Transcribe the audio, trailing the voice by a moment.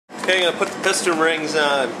Okay, I'm going to put the piston rings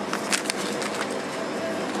on.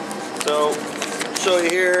 So, I'll show you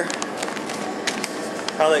here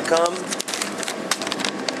how they come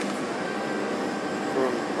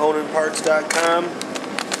from OnanParts.com.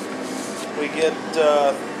 We get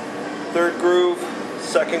third groove,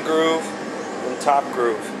 second groove, and top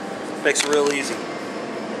groove. Makes it real easy.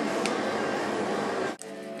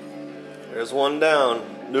 There's one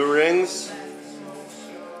down. New rings.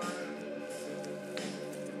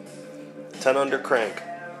 10 under crank.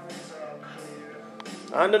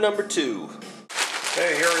 On to number 2.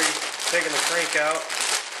 Okay, here we're taking the crank out.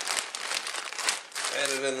 Add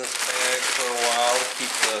it in this bag for a while to keep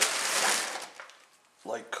the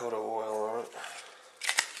light coat of oil on it.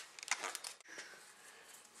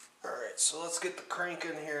 Alright, so let's get the crank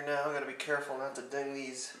in here now. I gotta be careful not to ding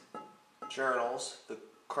these journals. The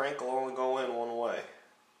crank will only go in one way.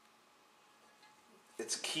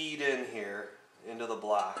 It's keyed in here into the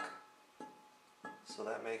block, so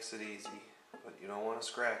that makes it easy, but you don't want to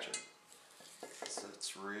scratch it. So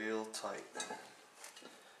it's real tight.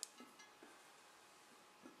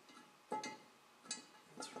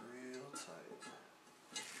 It's real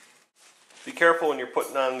tight. Be careful when you're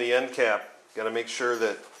putting on the end cap. You got to make sure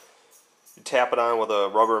that you tap it on with a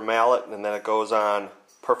rubber mallet and then it goes on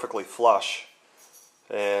perfectly flush.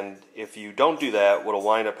 And if you don't do that, what will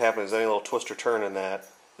wind up happening is any little twist or turn in that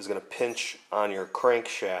is going to pinch on your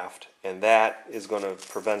crankshaft, and that is going to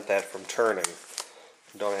prevent that from turning.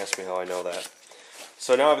 Don't ask me how I know that.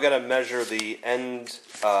 So now I've got to measure the end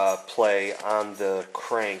play on the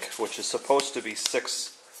crank, which is supposed to be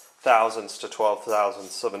 6 thousandths to 12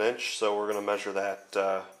 thousandths of an inch. So we're going to measure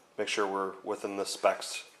that, make sure we're within the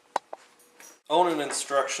specs. Onan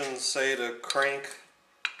instructions say the crank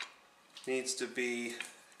needs to be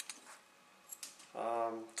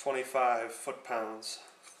 25 foot-pounds.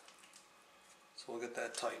 So we'll get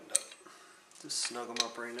that tightened up. Just snug them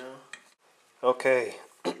up right now. Okay,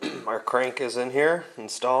 our crank is in here,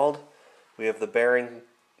 installed. We have the bearing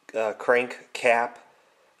crank cap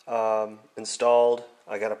installed.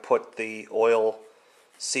 I got to put the oil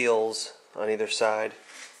seals on either side,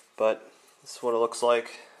 but this is what it looks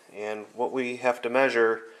like. And what we have to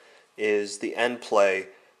measure is the end play.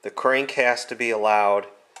 The crank has to be allowed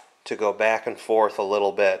to go back and forth a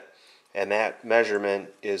little bit, and that measurement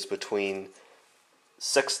is between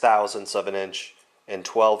 6 thousandths of an inch and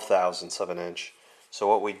 12 thousandths of an inch. So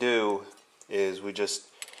what we do is we just,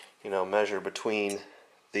 measure between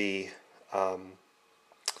the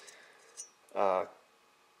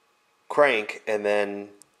crank and then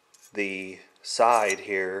the side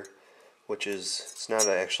here, which is, it's not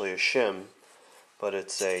actually a shim, but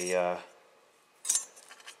it's a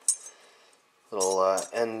little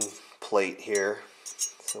end plate here.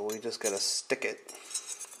 So we just gotta stick it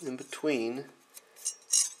in between,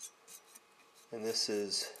 and this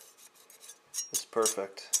is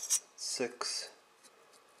perfect. 6.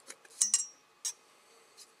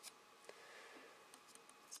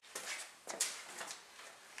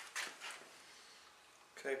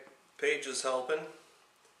 Okay, Paige is helping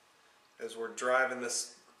as we're driving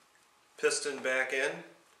this piston back in.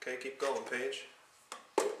 Okay, keep going, Paige.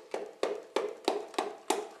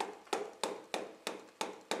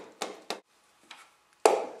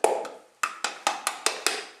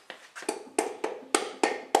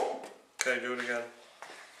 Okay, do it again.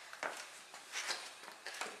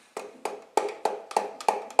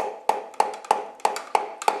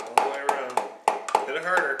 All the way around. Hit it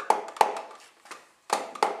harder.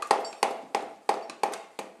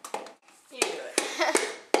 You do it.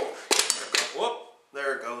 Whoop!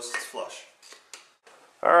 There it goes. It's flush.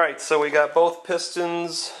 Alright, so we got both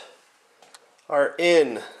pistons are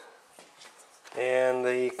in. And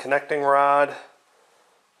the connecting rod,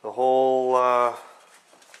 the whole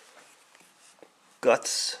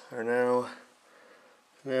guts are now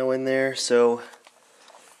in there. So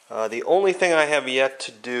the only thing I have yet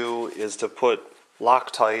to do is to put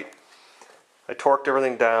Loctite. I torqued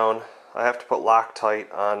everything down. I have to put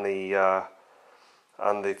Loctite on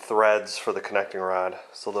the threads for the connecting rod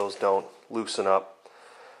so those don't loosen up.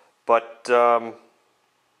 But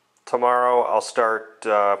tomorrow I'll start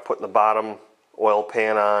putting the bottom oil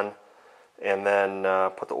pan on, and then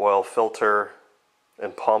put the oil filter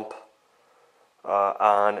and pump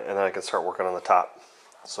on, and then I can start working on the top.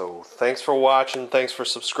 So thanks for watching, thanks for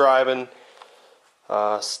subscribing,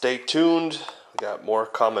 stay tuned, we got more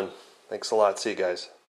coming. Thanks a lot, see you guys.